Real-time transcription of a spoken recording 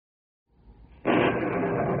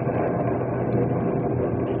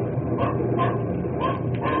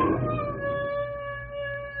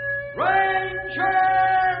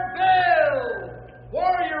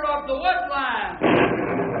the woodland.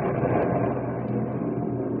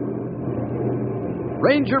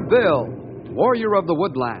 Ranger Bill, warrior of the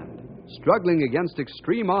woodland, struggling against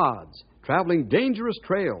extreme odds, traveling dangerous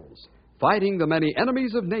trails, fighting the many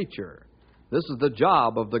enemies of nature. This is the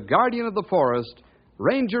job of the guardian of the forest,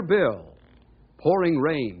 Ranger Bill. Pouring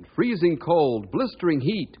rain, freezing cold, blistering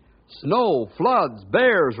heat, snow, floods,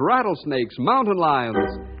 bears, rattlesnakes, mountain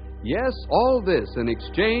lions. Yes, all this in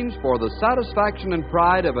exchange for the satisfaction and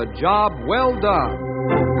pride of a job well done.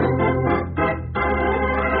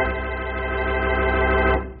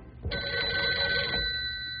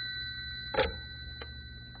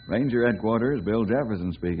 Ranger Headquarters, Bill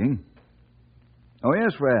Jefferson speaking. Oh,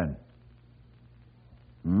 yes, Fred.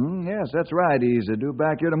 Yes, that's right. He's due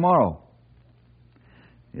back here tomorrow.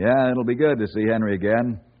 Yeah, it'll be good to see Henry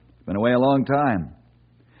again. He's been away a long time.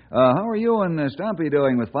 How are you and Stumpy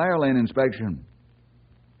doing with fire lane inspection?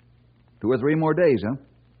 2 or 3 more days, huh?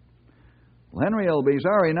 Well, Henry will be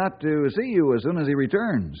sorry not to see you as soon as he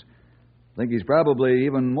returns. I think he's probably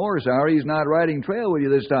even more sorry he's not riding trail with you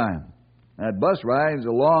this time. That bus ride's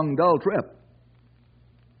a long, dull trip.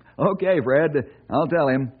 Okay, Fred, I'll tell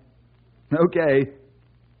him. Okay.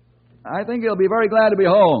 I think he'll be very glad to be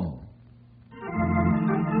home.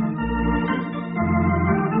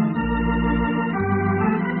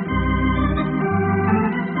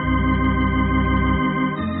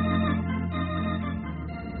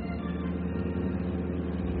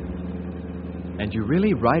 And you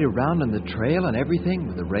really ride around on the trail and everything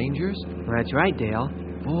with the Rangers? That's right, Dale.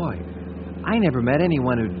 Boy, I never met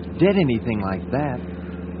anyone who did anything like that.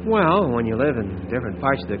 Well, when you live in different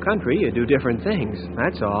parts of the country, you do different things.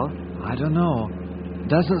 That's all. I don't know.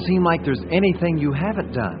 Doesn't seem like there's anything you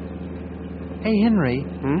haven't done. Hey, Henry.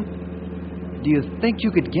 Do you think you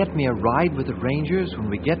could get me a ride with the Rangers when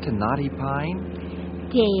we get to Knotty Pine?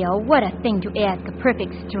 Dale, what a thing to ask a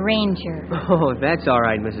perfect stranger. Oh, that's all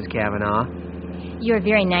right, Mrs. Cavanaugh. You're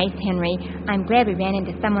very nice, Henry. I'm glad we ran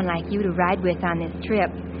into someone like you to ride with on this trip.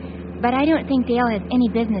 But I don't think Dale has any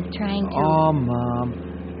business trying to... Oh,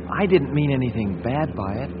 Mom. I didn't mean anything bad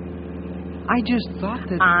by it. I just thought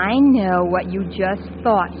that... I know what you just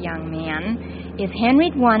thought, young man. If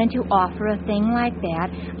Henry'd wanted to offer a thing like that,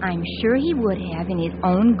 I'm sure he would have in his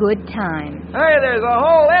own good time. Hey, there's a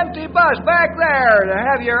whole empty bus back there to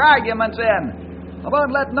have your arguments in.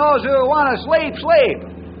 About letting those who want to sleep.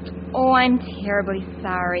 Oh, I'm terribly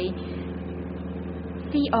sorry.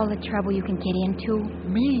 See all the trouble you can get into?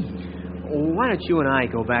 Me? Why don't you and I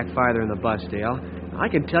go back farther in the bus, Dale? I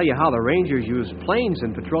can tell you how the Rangers use planes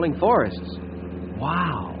in patrolling forests.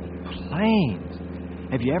 Wow, planes.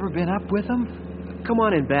 Have you ever been up with them? Come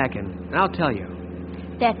on in back and I'll tell you.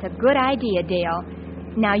 That's a good idea, Dale.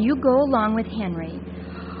 Now you go along with Henry.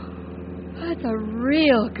 That's a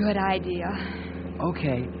real good idea.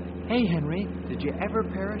 Okay. Hey, Henry, did you ever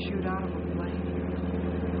parachute out of a plane?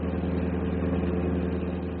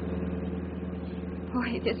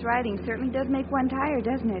 Boy, this riding certainly does make one tired,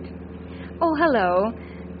 doesn't it? Oh, hello.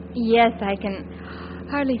 Yes, I can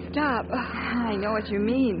hardly stop. I know what you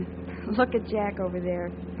mean. Look at Jack over there,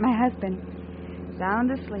 my husband. Sound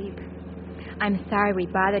asleep. I'm sorry we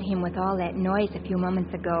bothered him with all that noise a few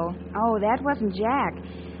moments ago. Oh, that wasn't Jack.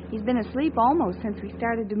 He's been asleep almost since we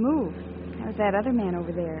started to move. That was that other man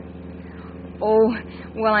over there. Oh,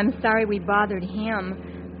 well, I'm sorry we bothered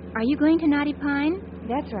him. Are you going to Knotty Pine?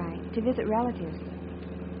 That's right, to visit relatives.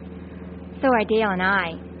 So are Dale and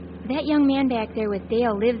I. That young man back there with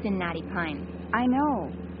Dale lives in Knotty Pine. I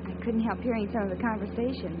know. I couldn't help hearing some of the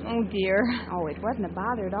conversation. Oh, dear. Oh, it wasn't a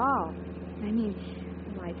bother at all. I mean,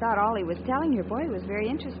 well, I thought all he was telling your boy was very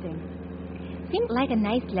interesting. Seemed like a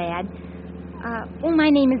nice lad. My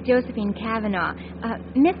name is Josephine Cavanaugh.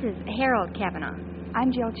 Mrs. Harold Cavanaugh.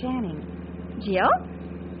 I'm Jill Channing. Jill?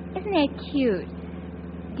 Isn't that cute?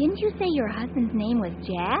 Didn't you say your husband's name was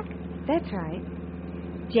Jack? That's right.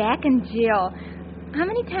 Jack and Jill. How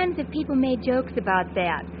many times have people made jokes about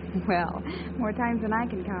that? Well, more times than I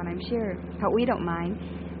can count, I'm sure. But we don't mind.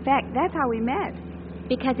 In fact, that's how we met.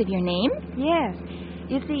 Because of your name? Yes.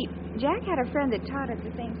 You see, Jack had a friend that taught at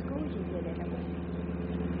the same school you did at.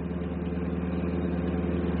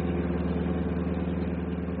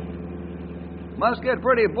 Must get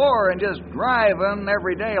pretty boring just driving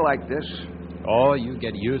every day like this. Oh, you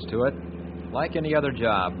get used to it. Like any other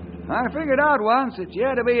job. I figured out once that you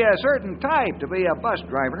had to be a certain type to be a bus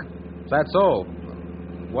driver. Is that so?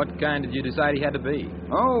 What kind did you decide he had to be?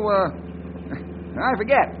 Oh, I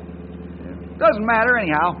forget. Doesn't matter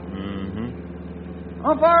anyhow. Mm-hmm.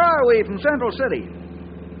 How far are we from Central City?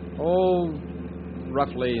 Oh,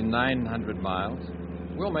 roughly 900 miles.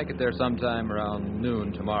 We'll make it there sometime around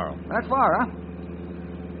noon tomorrow. That far, huh?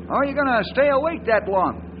 How are you going to stay awake that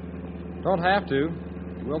long? Don't have to.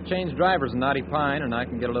 We'll change drivers in Knotty Pine, and I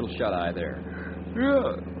can get a little shut-eye there.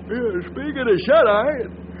 Yeah. Speaking of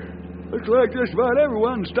shut-eye, looks like just about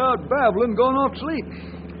everyone stopped babbling, going off to sleep.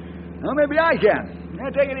 Well, maybe I can. Yeah,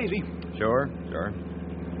 take it easy. Sure.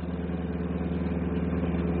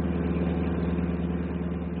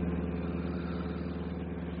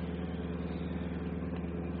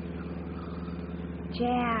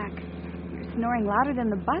 Jack, you're snoring louder than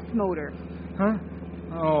the bus motor. Huh?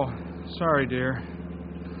 Oh, sorry, dear.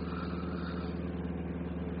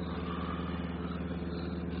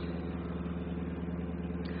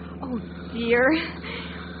 Oh, dear.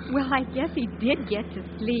 Well, I guess he did get to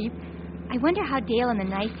sleep. I wonder how Dale and the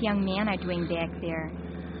nice young man are doing back there.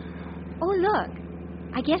 Oh, look.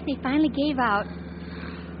 I guess they finally gave out.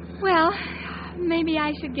 Well, maybe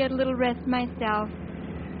I should get a little rest myself.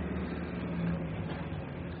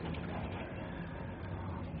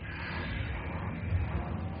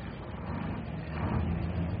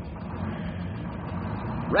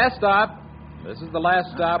 Rest stop. This is the last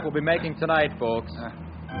stop we'll be making tonight, folks.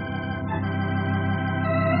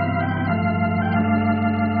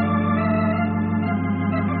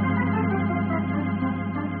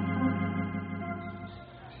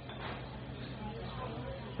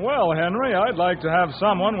 Well, Henry, I'd like to have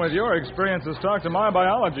someone with your experiences talk to my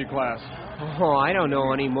biology class. Oh, I don't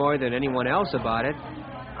know any more than anyone else about it.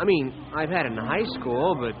 I mean, I've had it in high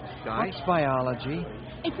school, but What's biology?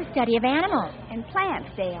 It's a study of animals. And plants,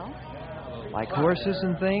 Dale. Like horses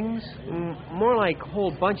and things? More like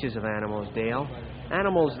whole bunches of animals, Dale.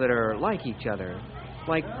 Animals that are like each other.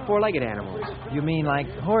 Like four-legged animals. You mean like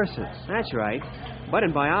horses? That's right. But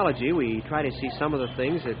in biology, we try to see some of the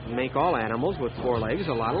things that make all animals with four legs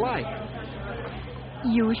a lot alike.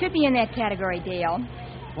 You should be in that category, Dale.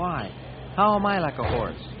 Why? How am I like a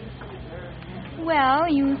horse? Well,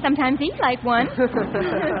 you sometimes eat like one.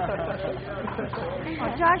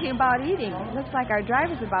 Well, talking about eating, looks like our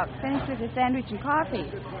driver's about finished with his sandwich and coffee.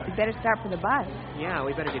 We better start for the bus. Yeah,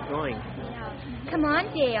 we better get going. Come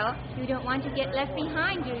on, Dale. You don't want to get left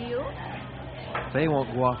behind, do you? They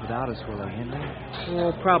won't go off without us, will they, Henry?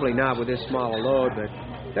 Well, probably not with this small a load, but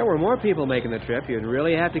if there were more people making the trip, you'd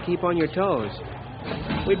really have to keep on your toes.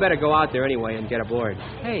 We'd better go out there anyway and get aboard.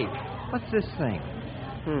 Hey, what's this thing?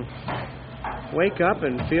 Wake up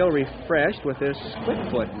and feel refreshed with this split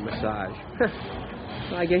foot massage.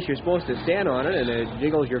 Well, I guess you're supposed to stand on it and it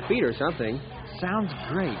jiggles your feet or something. Sounds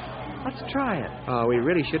great. Let's try it. We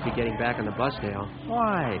really should be getting back on the bus now.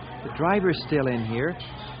 Why? The driver's still in here.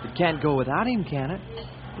 It can't go without him, can it?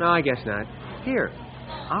 No, I guess not. Here,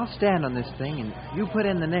 I'll stand on this thing and you put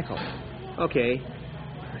in the nickel. Okay.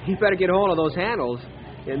 You better get hold of those handles.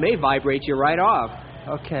 It may vibrate you right off.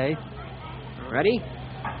 Okay. Ready?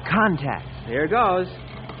 Contact. Here goes.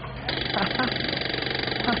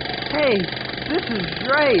 Hey, this is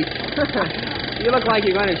great. You look like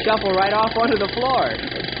you're going to shuffle right off onto the floor.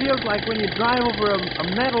 It feels like when you drive over a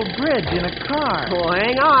metal bridge in a car. Well,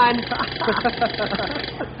 hang on.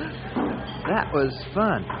 That was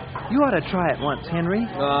fun. You ought to try it once, Henry.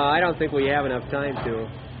 I don't think we have enough time to.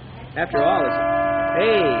 After all,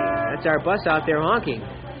 hey, that's our bus out there honking.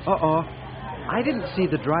 Uh-oh. I didn't see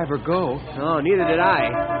the driver go. Oh, neither did I.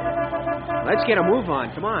 Let's get a move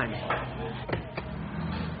on. Come on.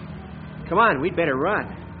 Come on, we'd better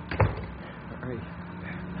run.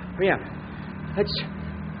 Hurry up.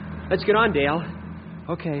 Let's get on, Dale.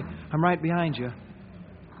 Okay, I'm right behind you.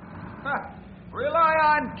 Rely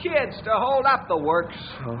on kids to hold up the works.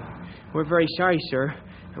 Oh, we're very sorry, sir.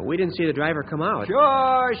 We didn't see the driver come out.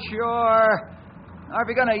 Sure. Now, if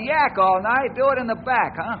you're going to yak all night, do it in the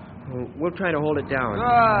back, huh? We'll try to hold it down.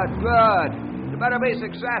 Good. You better be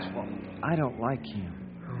successful. I don't like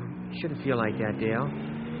him. You shouldn't feel like that, Dale.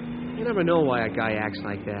 You never know why a guy acts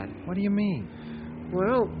like that. What do you mean?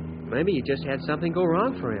 Well, maybe you just had something go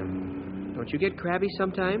wrong for him. Don't you get crabby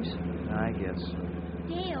sometimes? I guess.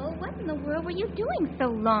 Dale, what in the world were you doing so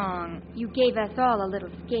long? You gave us all a little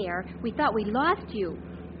scare. We thought we lost you.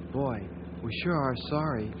 Boy, we sure are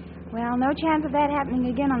sorry. Well, no chance of that happening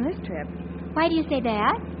again on this trip. Why do you say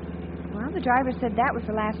that? Well, the driver said that was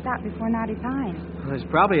the last stop before Knotty Pine. Well, it's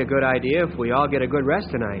probably a good idea if we all get a good rest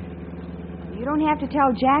tonight. You don't have to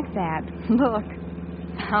tell Jack that. Look.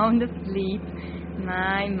 Sound asleep.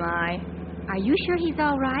 My. Are you sure he's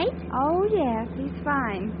all right? Oh, yes, he's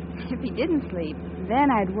fine. If he didn't sleep,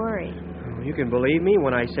 then I'd worry. You can believe me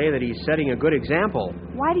when I say that he's setting a good example.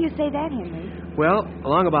 Why do you say that, Henry? Well,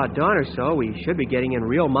 along about dawn or so, we should be getting in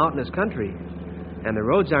real mountainous country. And the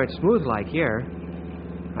roads aren't smooth like here.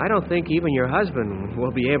 I don't think even your husband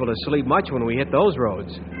will be able to sleep much when we hit those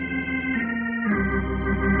roads.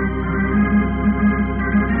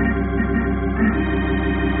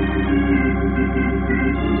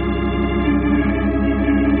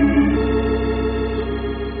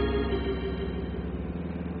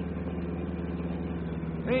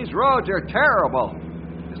 roads are terrible.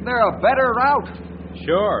 Isn't there a better route?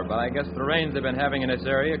 Sure, but I guess the rains they've been having in this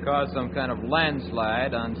area caused some kind of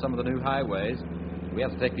landslide on some of the new highways. We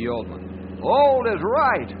have to take the old one. Old is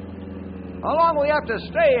right. How long will we have to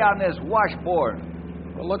stay on this washboard?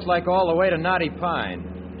 Well, it looks like all the way to Knotty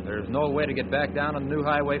Pine. There's no way to get back down on the new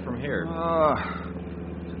highway from here.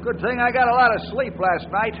 It's a good thing I got a lot of sleep last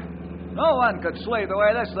night. No one could sleep the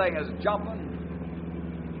way this thing is jumping.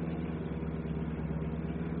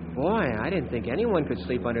 Boy, I didn't think anyone could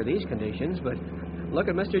sleep under these conditions, but look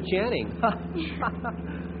at Mr. Channing.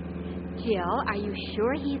 Jill, are you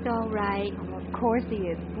sure he's all right? Oh, of course he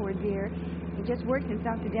is, poor dear. He just works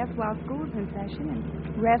himself to death while school's in session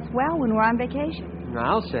and rests well when we're on vacation.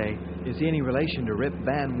 I'll say. Is he any relation to Rip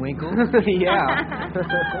Van Winkle? Yeah.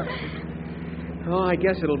 Oh, I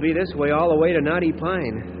guess it'll be this way all the way to Knotty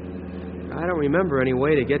Pine. I don't remember any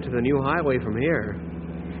way to get to the new highway from here.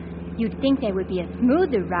 You'd think there would be a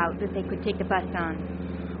smoother route that they could take the bus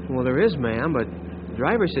on. Well, there is, ma'am, but the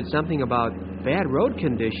driver said something about bad road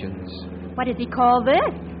conditions. What does he call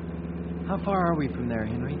this? How far are we from there,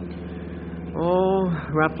 Henry? Oh,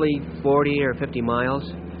 roughly 40 or 50 miles.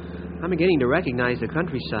 I'm beginning to recognize the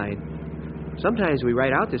countryside. Sometimes we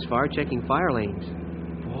ride out this far checking fire lanes.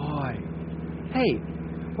 Boy. Hey,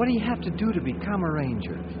 what do you have to do to become a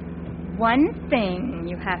ranger? One thing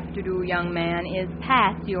you have to do, young man, is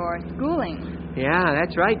pass your schooling. Yeah,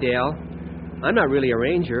 that's right, Dale. I'm not really a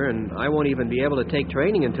ranger, and I won't even be able to take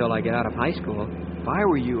training until I get out of high school. If I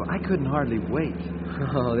were you, I couldn't hardly wait.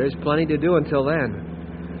 Oh, there's plenty to do until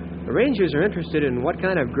then. The rangers are interested in what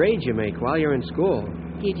kind of grades you make while you're in school.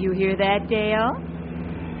 Did you hear that, Dale?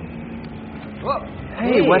 Whoa.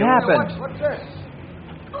 Hey, what happened? What's this?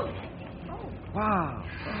 Wow.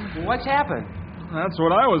 What's happened? That's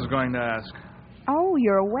what I was going to ask. Oh,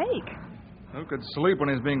 you're awake. Who could sleep when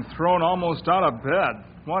he's being thrown almost out of bed?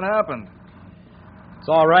 What happened? It's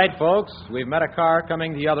all right, folks. We've met a car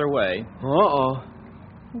coming the other way. Uh-oh.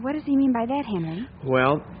 What does he mean by that, Henry?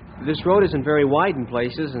 Well, this road isn't very wide in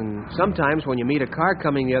places, and sometimes when you meet a car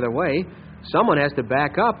coming the other way, someone has to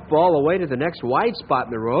back up all the way to the next wide spot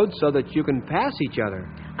in the road so that you can pass each other.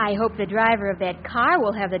 I hope the driver of that car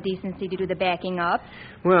will have the decency to do the backing up.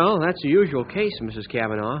 Well, that's the usual case, Mrs.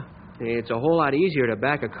 Cavanaugh. It's a whole lot easier to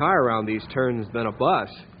back a car around these turns than a bus.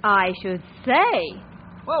 I should say.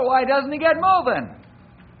 Well, why doesn't he get moving?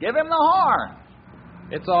 Give him the horn.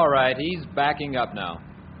 It's all right. He's backing up now.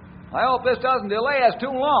 I hope this doesn't delay us too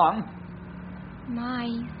long. My,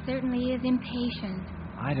 he certainly is impatient.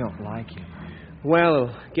 I don't like him. Well,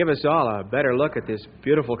 it'll give us all a better look at this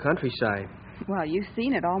beautiful countryside. Well, you've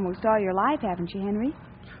seen it almost all your life, haven't you, Henry?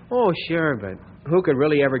 Oh, sure, but who could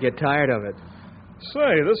really ever get tired of it?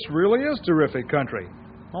 Say, this really is terrific country.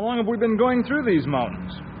 How long have we been going through these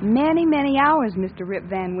mountains? Many, many hours, Mr. Rip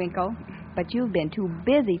Van Winkle. But you've been too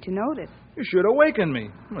busy to notice. You should awaken me.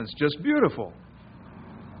 It's just beautiful.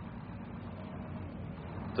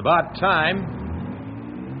 It's about time.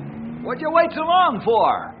 What'd you wait so long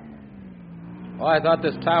for? Well, I thought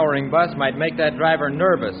this towering bus might make that driver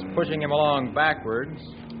nervous, pushing him along backwards.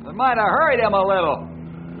 It might have hurried him a little.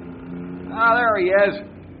 Ah, there he is.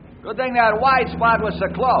 Good thing that wide spot was so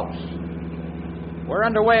close. We're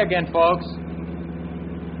underway again, folks.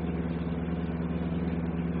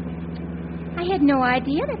 I had no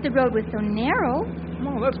idea that the road was so narrow.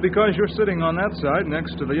 Well, that's because you're sitting on that side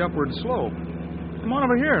next to the upward slope. Come on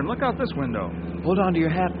over here and look out this window. Hold on to your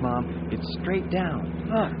hat, Mom. It's straight down.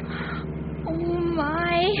 Look. Oh,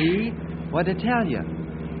 my. See? What'd I tell you?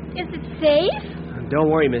 Is it safe? Don't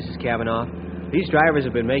worry, Mrs. Cavanaugh. These drivers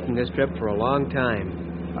have been making this trip for a long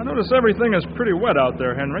time. I notice everything is pretty wet out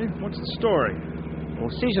there, Henry. What's the story? Well,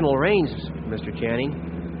 seasonal rains, Mr.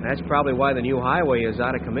 Channing. That's probably why the new highway is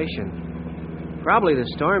out of commission. Probably the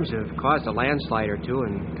storms have caused a landslide or two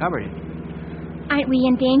and covered it. Aren't we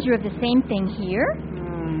in danger of the same thing here?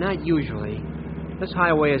 Not usually. This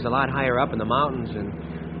highway is a lot higher up in the mountains,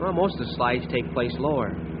 and, well, most of the slides take place lower.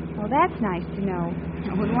 Well, that's nice to know.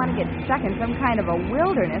 I wouldn't want to get stuck in some kind of a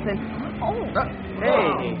wilderness and...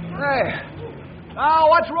 Hey. Now,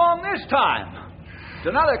 what's wrong this time? It's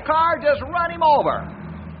another car just run him over.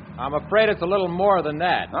 I'm afraid it's a little more than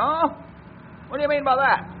that. Huh? What do you mean by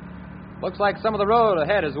that? Looks like some of the road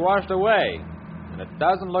ahead is washed away. And it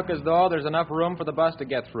doesn't look as though there's enough room for the bus to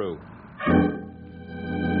get through.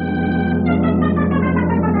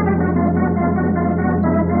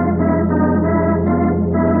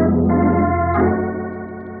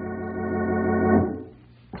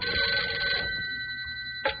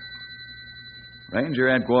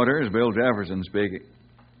 Ranger Headquarters, Bill Jefferson speaking.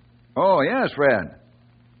 Oh, yes, Fred.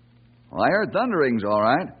 Well, I heard thunderings, all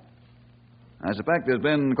right. I suspect there's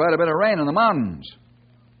been quite a bit of rain in the mountains.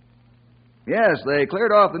 Yes, they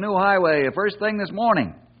cleared off the new highway first thing this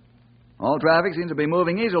morning. All traffic seems to be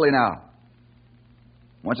moving easily now.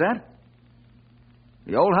 What's that?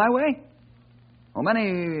 The old highway? Oh,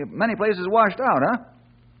 many places washed out, huh?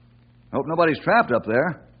 Hope nobody's trapped up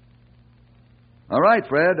there. All right,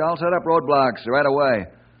 Fred, I'll set up roadblocks right away.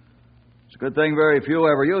 It's a good thing very few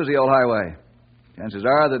ever use the old highway. Chances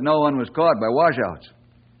are that no one was caught by washouts.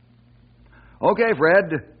 Okay,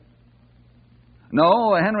 Fred.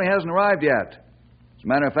 No, Henry hasn't arrived yet. As a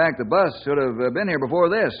matter of fact, the bus should have been here before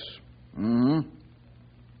this. Mm-hmm.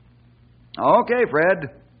 Okay, Fred.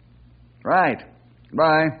 Right.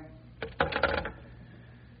 Bye.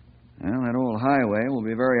 Well, that old highway will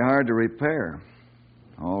be very hard to repair.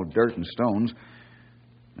 All dirt and stones.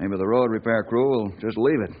 Maybe the road repair crew will just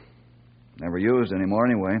leave it. Never used anymore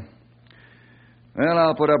anyway. Well,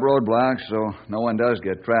 I'll put up roadblocks so no one does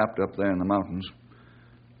get trapped up there in the mountains.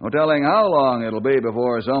 No telling how long it'll be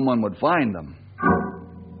before someone would find them.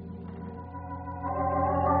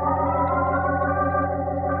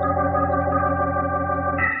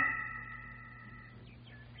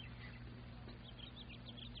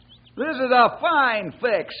 This is a fine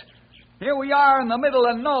fix. Here we are in the middle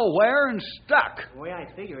of nowhere and stuck. The way I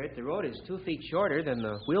figure it, the road is 2 feet shorter than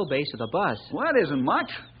the wheelbase of the bus. Well, that isn't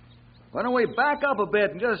much. Why don't we back up a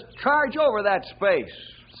bit and just charge over that space?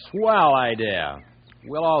 Swell idea.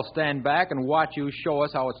 We'll all stand back and watch you show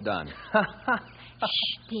us how it's done.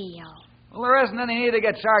 Shh, Dale. Well, there isn't any need to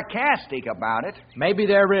get sarcastic about it. Maybe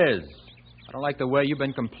there is. I don't like the way you've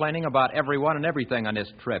been complaining about everyone and everything on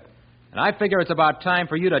this trip. And I figure it's about time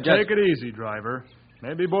for you to just... Take it easy, driver.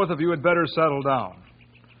 Maybe both of you had better settle down.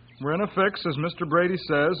 We're in a fix, as Mr. Brady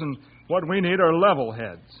says, and what we need are level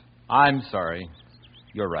heads. I'm sorry.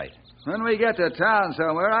 You're right. When we get to town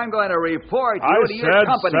somewhere, I'm going to report you to your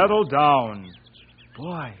company. I said settle down.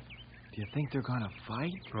 Boy, do you think they're going to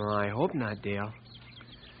fight? Oh, I hope not, Dale.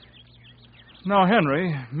 Now,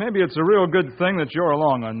 Henry, maybe it's a real good thing that you're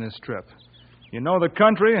along on this trip. You know the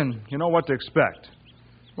country and you know what to expect.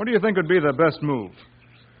 What do you think would be the best move?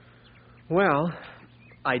 Well,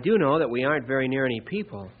 I do know that we aren't very near any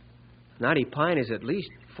people. Knotty Pine is at least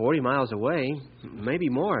 40 miles away, maybe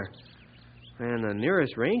more. And the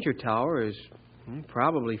nearest ranger tower is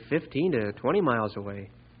probably 15 to 20 miles away.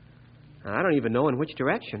 I don't even know in which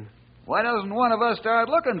direction. Why doesn't one of us start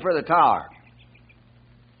looking for the tower?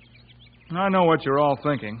 I know what you're all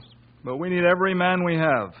thinking, but we need every man we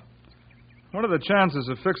have. What are the chances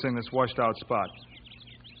of fixing this washed-out spot?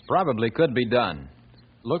 Probably could be done.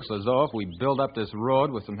 Looks as though if we build up this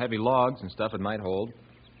road with some heavy logs and stuff, it might hold.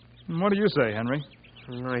 What do you say, Henry?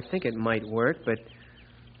 I think it might work, but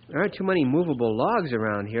there aren't too many movable logs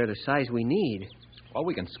around here the size we need. Well,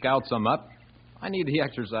 we can scout some up. I need the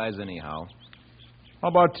exercise anyhow. How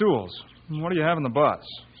about tools? What do you have in the bus?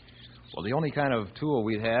 Well, the only kind of tool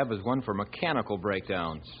we'd have is one for mechanical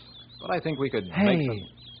breakdowns. But I think we could Hey, make some...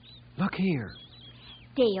 look here.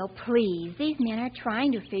 Dale, please. These men are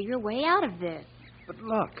trying to figure a way out of this. But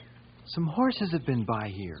look, some horses have been by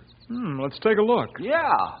here. Let's take a look.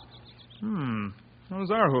 Yeah.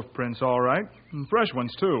 Those are hoof prints, all right. And fresh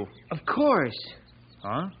ones, too. Of course.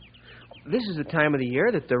 Huh? This is the time of the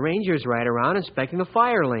year that the rangers ride around inspecting the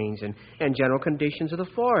fire lanes and general conditions of the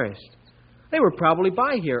forest. They were probably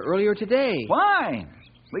by here earlier today. Fine.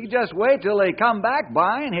 We just wait till they come back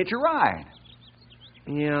by and hitch a ride.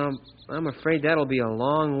 Yeah, I'm afraid that'll be a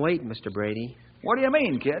long wait, Mr. Brady. What do you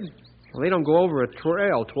mean, kid? Well, they don't go over a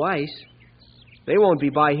trail twice. They won't be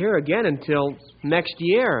by here again until next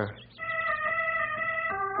year.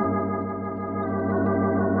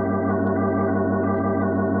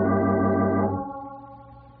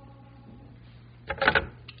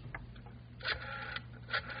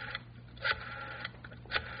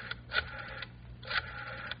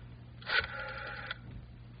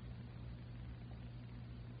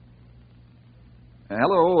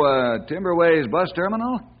 Hello, Timberways Bus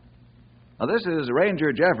Terminal? This is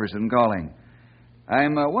Ranger Jefferson calling.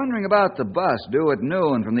 I'm wondering about the bus due at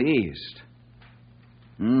noon from the east.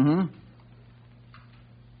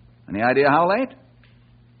 Any idea how late?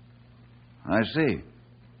 I see.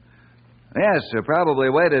 Yes, probably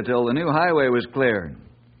waited till the new highway was cleared.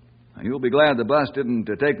 You'll be glad the bus didn't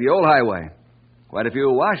take the old highway. Quite a few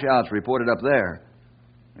washouts reported up there.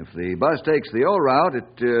 If the bus takes the old route, it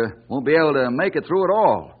won't be able to make it through at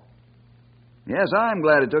all. Yes, I'm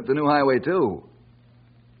glad it took the new highway, too.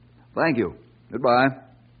 Thank you. Goodbye.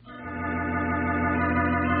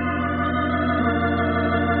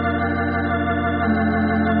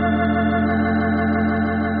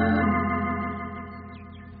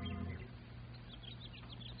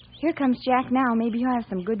 Here comes Jack now. Maybe he'll have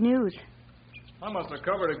some good news. I must have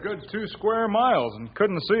covered a good 2 square miles and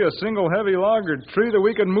couldn't see a single heavy log or tree that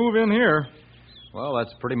we could move in here. Well,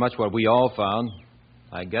 that's pretty much what we all found.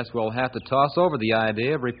 I guess we'll have to toss over the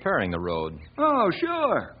idea of repairing the road. Oh,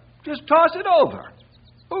 sure. Just toss it over.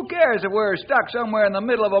 Who cares if we're stuck somewhere in the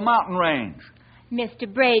middle of a mountain range?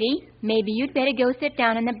 Mr. Brady, maybe you'd better go sit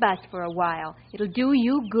down in the bus for a while. It'll do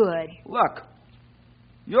you good. Look,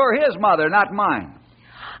 you're his mother, not mine.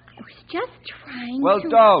 I was just trying Well, to...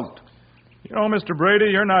 don't. You know, Mr. Brady,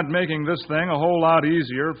 you're not making this thing a whole lot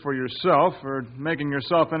easier for yourself or making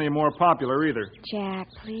yourself any more popular either. Jack,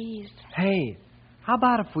 please. Hey, how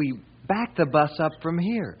about if we back the bus up from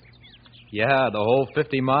here? Yeah, the whole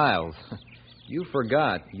 50 miles. You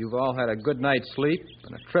forgot. You've all had a good night's sleep,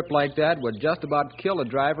 and a trip like that would just about kill a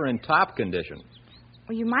driver in top condition.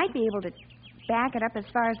 Well, you might be able to back it up as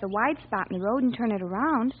far as the wide spot in the road and turn it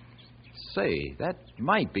around. Say, that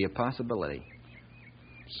might be a possibility.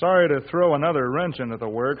 Sorry to throw another wrench into the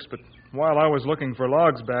works, but while I was looking for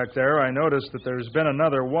logs back there, I noticed that there's been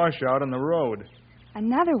another washout in the road.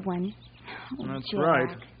 Another one? Oh, That's Jack.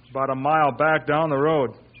 right. About a mile back down the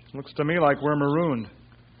road. Looks to me like we're marooned.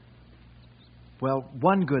 Well,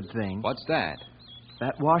 one good thing. What's that?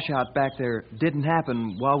 That washout back there didn't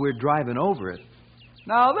happen while we're driving over it.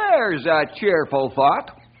 Now, there's a cheerful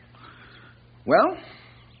thought. Well,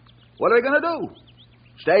 what are we going to do?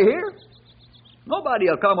 Stay here? Nobody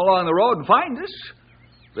will come along the road and find us.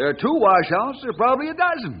 If there are 2 washouts, there are probably a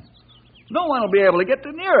dozen. No one will be able to get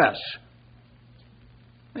to near us.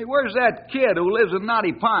 Hey, where's that kid who lives in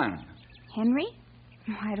Knotty Pine? Henry?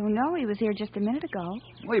 I don't know. He was here just a minute ago.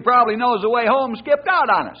 Well, he probably knows the way home, skipped out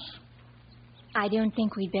on us. I don't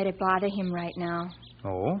think we'd better bother him right now.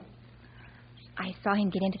 Oh? I saw him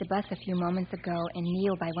get into the bus a few moments ago and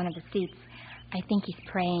kneel by one of the seats. I think he's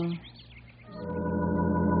praying.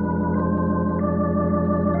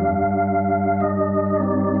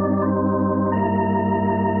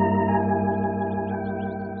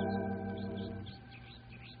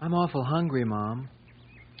 I'm awful hungry, Mom.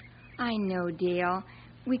 I know, Dale.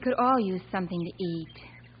 We could all use something to eat.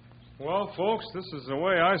 Well, folks, this is the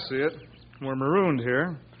way I see it. We're marooned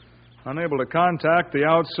here, unable to contact the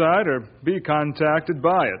outside or be contacted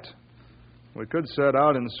by it. We could set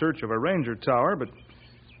out in search of a ranger tower, but,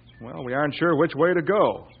 well, we aren't sure which way to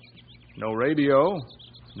go. No radio,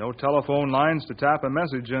 no telephone lines to tap a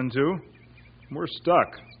message into. We're stuck.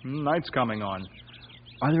 Night's coming on.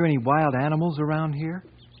 Are there any wild animals around here?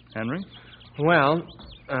 Henry? Well,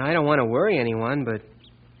 I don't want to worry anyone, but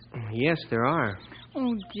yes, there are.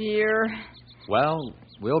 Oh, dear. Well,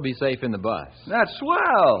 we'll be safe in the bus. That's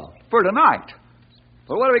swell for tonight.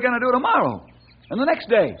 But what are we going to do tomorrow and the next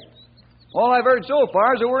day? All I've heard so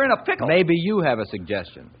far is that we're in a pickle. Maybe you have a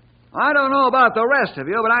suggestion. I don't know about the rest of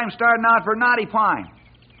you, but I'm starting out for Knotty Pine.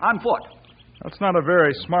 On foot. That's not a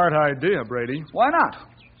very smart idea, Brady. Why not?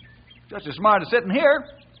 Just as smart as sitting here.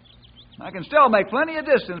 I can still make plenty of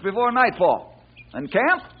distance before nightfall. And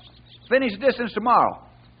camp? Finish distance tomorrow.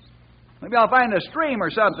 Maybe I'll find a stream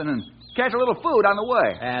or something and catch a little food on the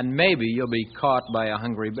way. And maybe you'll be caught by a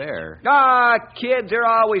hungry bear. Ah, kids are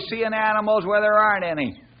always seeing animals where there aren't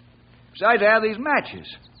any. Besides, I have these matches.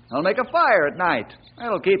 I'll make a fire at night.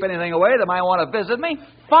 That'll keep anything away that might want to visit me.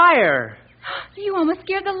 Fire! You almost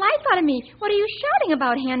scared the life out of me. What are you shouting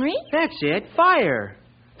about, Henry? That's it, fire.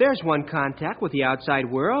 There's one contact with the outside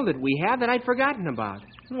world that we have that I'd forgotten about.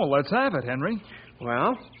 Well, let's have it, Henry.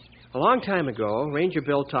 Well, a long time ago, Ranger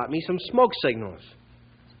Bill taught me some smoke signals.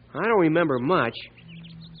 I don't remember much,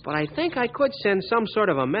 but I think I could send some sort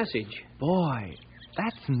of a message. Boy,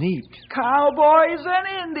 that's neat. Cowboys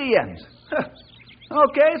and Indians.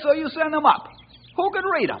 Okay, so you send them up. Who can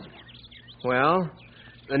read them? Well,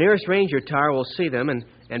 the nearest ranger tower will see them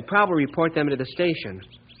and probably report them to the station.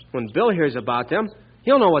 When Bill hears about them,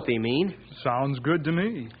 he'll know what they mean. Sounds good to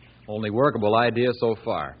me. Only workable idea so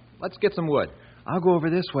far. Let's get some wood. I'll go over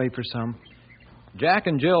this way for some. Jack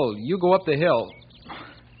and Jill, you go up the hill.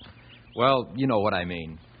 Well, you know what I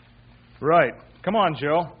mean. Right. Come on,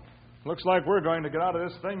 Jill. Looks like we're going to get out of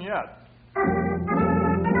this thing yet.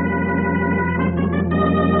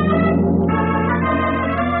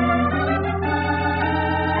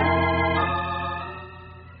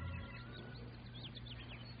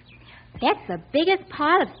 That's the biggest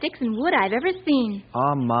pile of sticks and wood I've ever seen.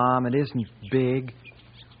 Oh, Mom, it isn't big.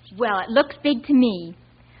 Well, it looks big to me.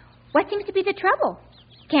 What seems to be the trouble?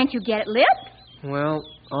 Can't you get it lit? Well,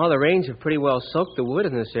 all the rains have pretty well soaked the wood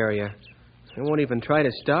in this area. They won't even try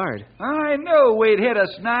to start. I knew we'd hit a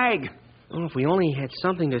snag. Oh, if we only had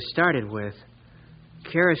something to start it with.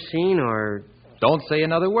 Kerosene or... Don't say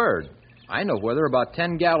another word. I know where there are about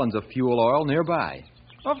 10 gallons of fuel oil nearby.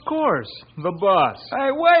 Of course, the bus. Hey,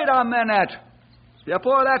 wait a minute. You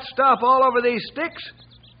pour that stuff all over these sticks?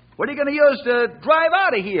 What are you going to use to drive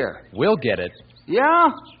out of here? We'll get it. Yeah?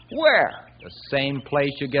 Where? The same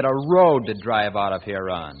place you get a road to drive out of here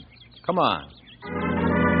on. Come on.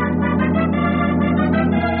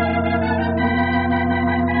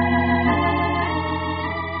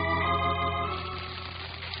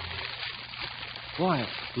 Boy,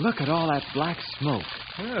 look at all that black smoke.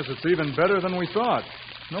 Yes, it's even better than we thought.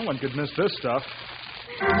 No one could miss this stuff.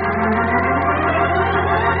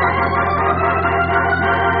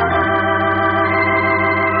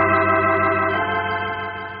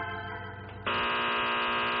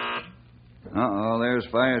 Uh-oh, there's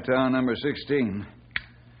Firetown number 16.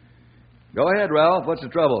 Go ahead, Ralph. What's the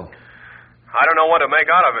trouble? I don't know what to make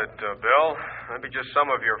out of it, Bill. Maybe just some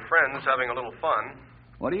of your friends having a little fun.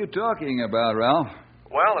 What are you talking about, Ralph?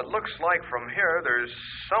 Well, it looks like from here there's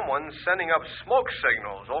someone sending up smoke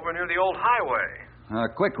signals over near the old highway.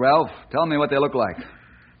 Quick, Ralph. Tell me what they look like.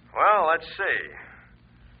 Well, let's see.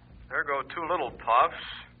 There go two little puffs.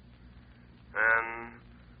 And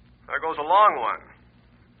there goes a long one.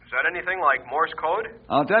 Is that anything like Morse code?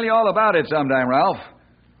 I'll tell you all about it sometime, Ralph.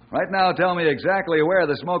 Right now, tell me exactly where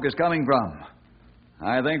the smoke is coming from.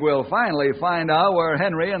 I think we'll finally find out where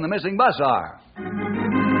Henry and the missing bus are.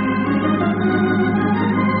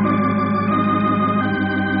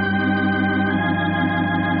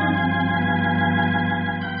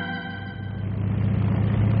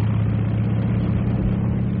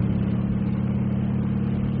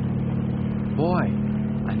 Boy,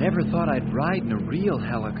 I never thought I'd ride in a real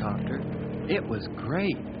helicopter. It was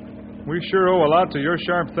great. We sure owe a lot to your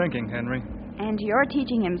sharp thinking, Henry. And you're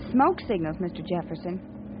teaching him smoke signals, Mr. Jefferson.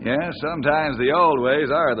 Yes, sometimes the old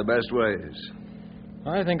ways are the best ways.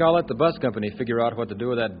 I think I'll let the bus company figure out what to do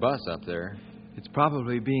with that bus up there. It's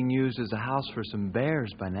probably being used as a house for some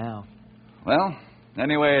bears by now. Well,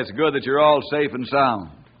 anyway, it's good that you're all safe and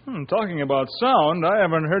sound. Talking about sound, I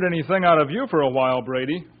haven't heard anything out of you for a while,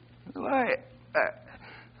 Brady. Well,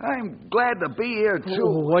 I'm glad to be here, too.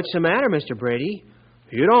 Oh, what's the matter, Mr. Brady?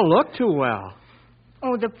 You don't look too well.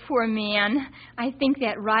 Oh, the poor man. I think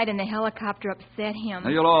that ride in the helicopter upset him. Now,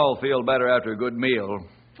 you'll all feel better after a good meal.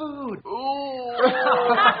 Food.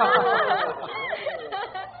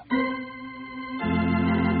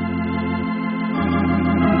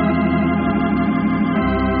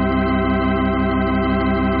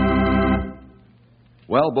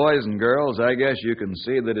 Well, boys and girls, I guess you can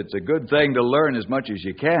see that it's a good thing to learn as much as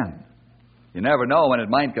you can. You never know when it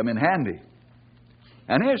might come in handy.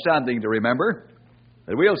 And here's something to remember,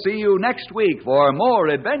 that we'll see you next week for more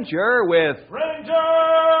adventure with Ranger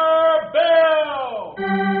Bill!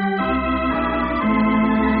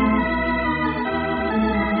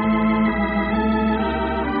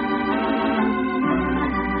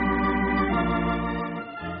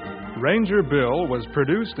 Ranger Bill was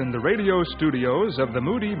produced in the radio studios of the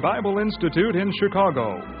Moody Bible Institute in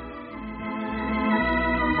Chicago.